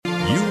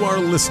You are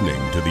listening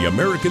to the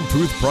American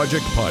Truth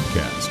Project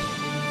podcast.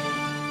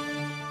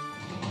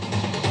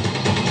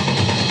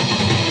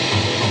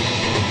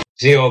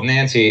 See, old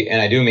Nancy,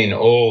 and I do mean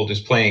old, is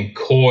playing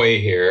coy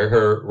here.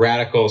 Her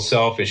radical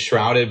self is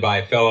shrouded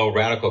by fellow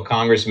radical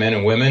congressmen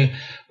and women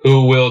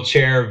who will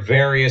chair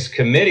various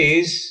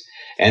committees.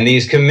 And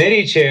these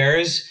committee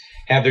chairs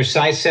have their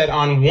sights set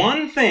on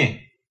one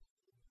thing: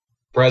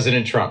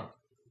 President Trump.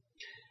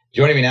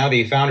 Joining me now,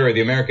 the founder of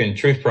the American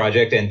Truth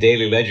Project and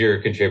Daily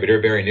Ledger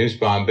contributor, Barry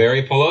Nussbaum.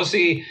 Barry,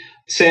 Pelosi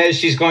says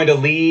she's going to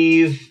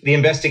leave the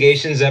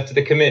investigations up to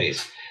the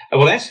committees.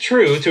 Well, that's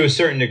true to a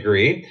certain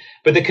degree,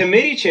 but the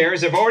committee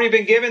chairs have already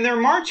been given their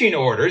marching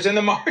orders, and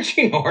the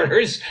marching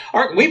orders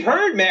are, we've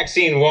heard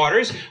Maxine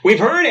Waters, we've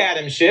heard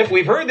Adam Schiff,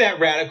 we've heard that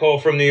radical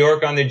from New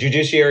York on the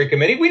Judiciary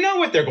Committee. We know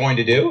what they're going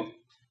to do.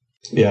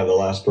 Yeah, the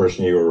last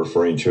person you were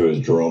referring to is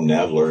Jerome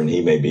Nadler, and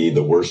he may be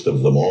the worst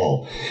of them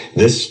all.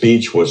 This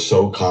speech was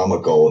so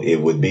comical, it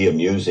would be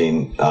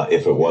amusing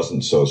if it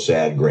wasn't so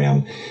sad,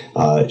 Graham.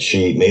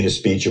 She made a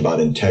speech about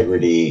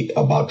integrity,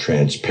 about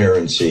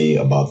transparency,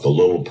 about the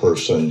little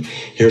person.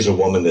 Here's a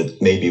woman that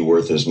may be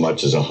worth as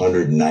much as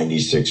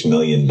 $196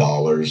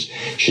 million.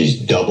 She's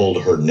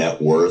doubled her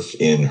net worth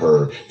in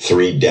her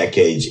 3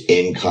 decades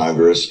in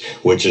Congress,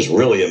 which is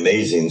really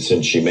amazing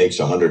since she makes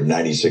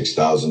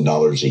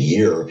 $196,000 a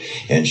year.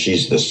 And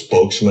she's the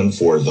spokesman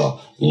for the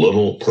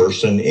little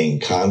person in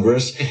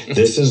Congress.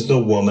 This is the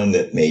woman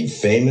that made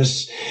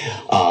famous,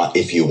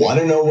 if you want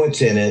to know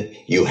what's in it,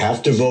 you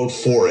have to vote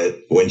for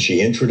it, when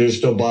she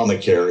introduced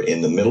Obamacare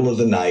in the middle of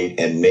the night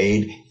and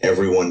made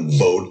everyone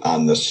vote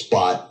on the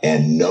spot,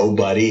 and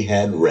nobody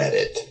had read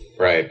it.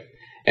 Right.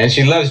 And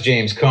she loves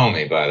James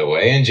Comey, by the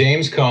way. And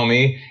James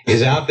Comey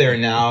is out there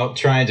now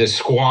trying to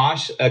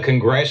squash a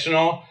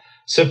congressional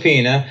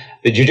subpoena.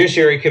 The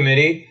Judiciary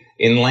Committee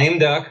in lame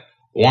duck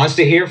wants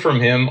to hear from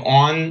him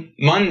on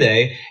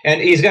Monday, and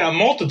he's got a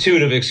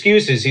multitude of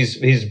excuses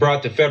he's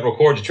brought to federal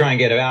court to try and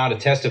get him out of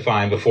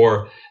testifying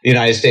before the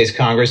United States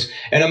Congress.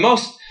 And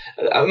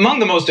among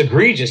the most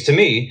egregious to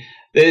me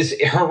is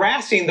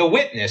harassing the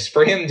witness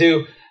for him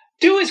to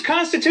do his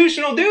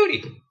constitutional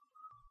duty.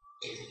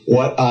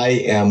 What I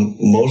am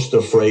most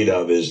afraid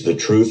of is the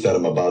truth that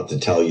I'm about to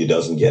tell you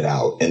doesn't get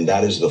out, and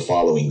that is the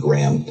following,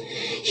 Graham.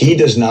 He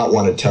does not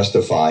want to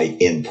testify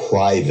in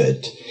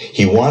private.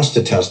 He wants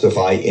to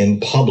testify in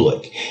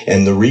public.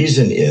 And the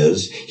reason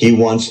is he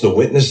wants the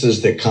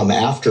witnesses that come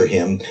after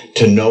him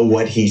to know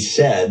what he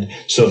said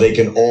so they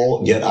can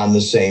all get on the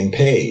same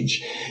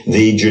page.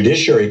 The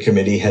Judiciary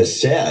Committee has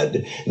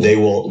said they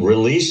will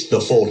release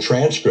the full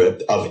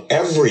transcript of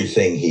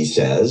everything he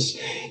says.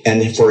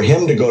 And for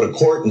him to go to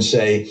court and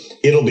say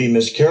it'll be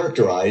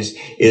mischaracterized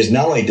is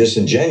not only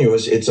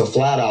disingenuous, it's a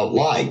flat out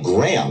lie.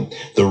 Graham,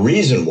 the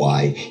reason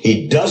why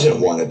he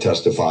doesn't want to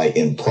testify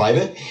in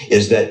private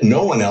is that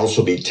no one else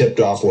will be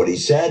tipped off what he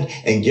said.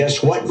 And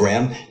guess what,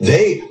 Graham?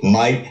 They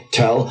might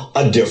tell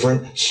a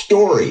different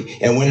story.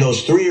 And when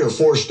those 3 or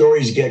 4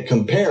 stories get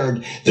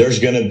compared, there's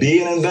going to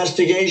be an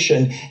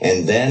investigation,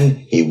 and then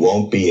he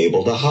won't be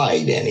able to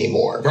hide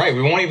anymore. Right.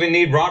 We won't even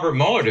need Robert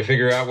Mueller to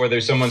figure out whether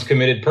someone's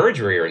committed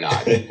perjury or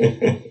not.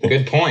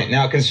 Good point.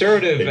 Now,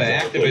 conservative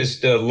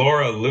activist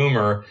Laura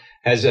Loomer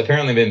has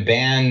apparently been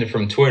banned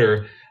from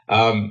Twitter,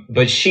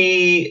 but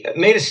she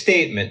made a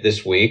statement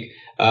this week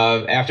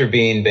after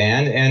being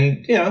banned,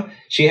 and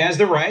she has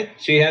the right.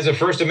 She has a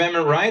First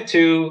Amendment right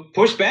to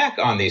push back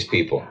on these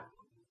people.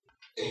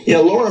 Yeah,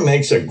 Laura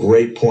makes a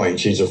great point.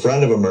 She's a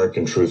friend of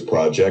American Truth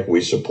Project.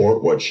 We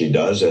support what she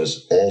does,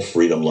 as all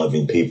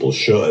freedom-loving people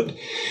should.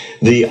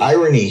 The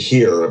irony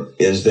here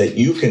is that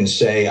you can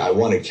say, I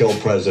want to kill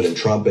President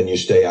Trump, and you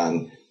stay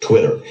on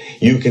Twitter.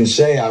 You can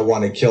say, I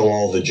want to kill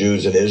all the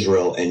Jews in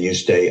Israel, and you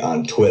stay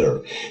on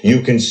Twitter.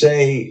 You can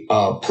say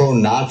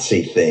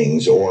pro-Nazi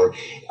things, or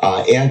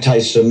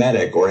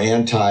anti-Semitic or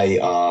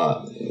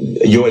anti-U.S.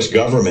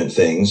 government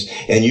things,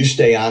 and you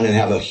stay on and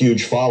have a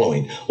huge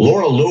following.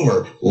 Laura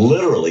Loomer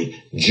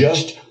literally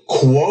just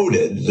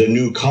quoted the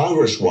new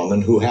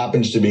congresswoman who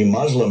happens to be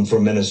Muslim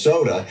from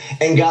Minnesota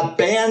and got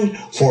banned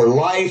for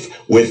life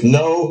with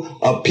no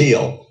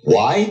appeal.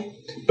 Why?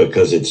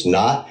 Because it's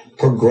not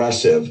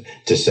progressive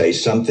to say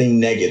something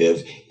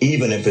negative,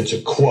 even if it's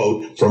a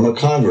quote from a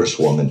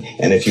congresswoman.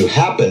 And if you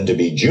happen to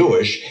be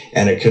Jewish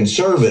and a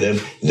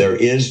conservative, there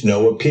is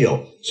no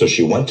appeal. So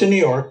she went to New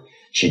York,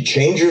 she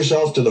changed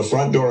herself to the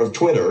front door of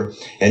Twitter,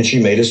 and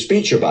she made a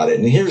speech about it.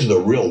 And here's the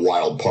real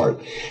wild part.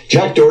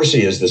 Jack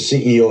Dorsey is the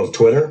CEO of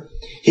Twitter.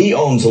 He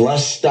owns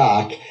less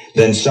stock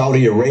than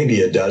Saudi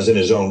Arabia does in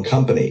his own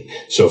company.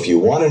 So if you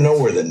want to know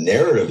where the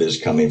narrative is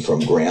coming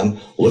from, Graham,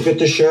 look at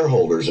the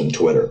shareholders in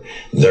Twitter.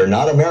 They're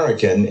not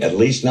American, at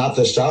least not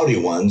the Saudi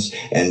ones,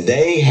 and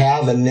they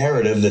have a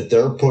narrative that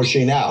they're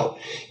pushing out.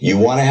 You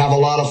want to have a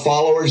lot of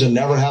followers and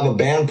never have a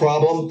ban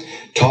problem?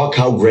 Talk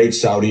how great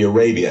Saudi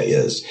Arabia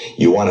is.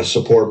 You want to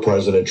support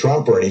President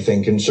Trump or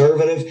anything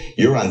conservative?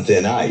 You're on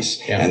thin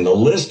ice. Yeah. And the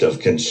list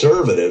of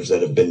conservatives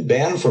that have been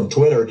banned from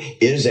Twitter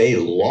is a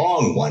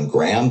long one,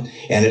 Graham,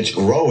 and it's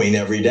growing. growing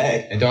every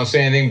day. And don't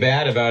say anything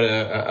bad about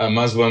a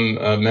Muslim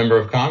member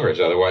of Congress.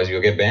 Otherwise,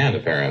 you'll get banned,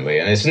 apparently.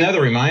 And it's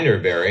another reminder,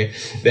 Barry,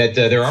 that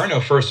there are no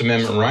First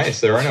Amendment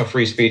rights. There are no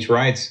free speech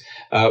rights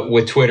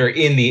with Twitter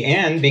in the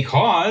end,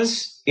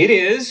 because it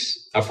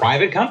is a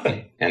private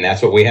company. And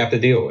that's what we have to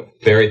deal with.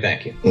 Barry,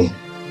 thank you.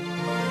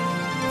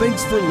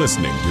 Thanks for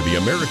listening to the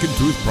American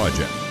Truth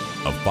Project,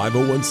 a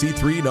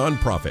 501c3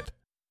 nonprofit.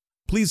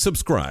 Please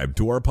subscribe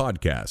to our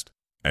podcast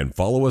and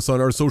follow us on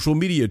our social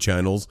media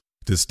channels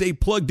to stay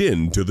plugged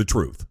in to the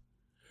truth.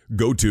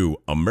 Go to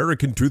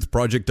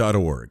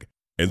americantruthproject.org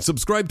and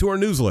subscribe to our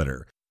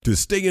newsletter to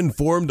stay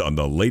informed on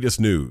the latest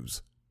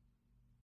news.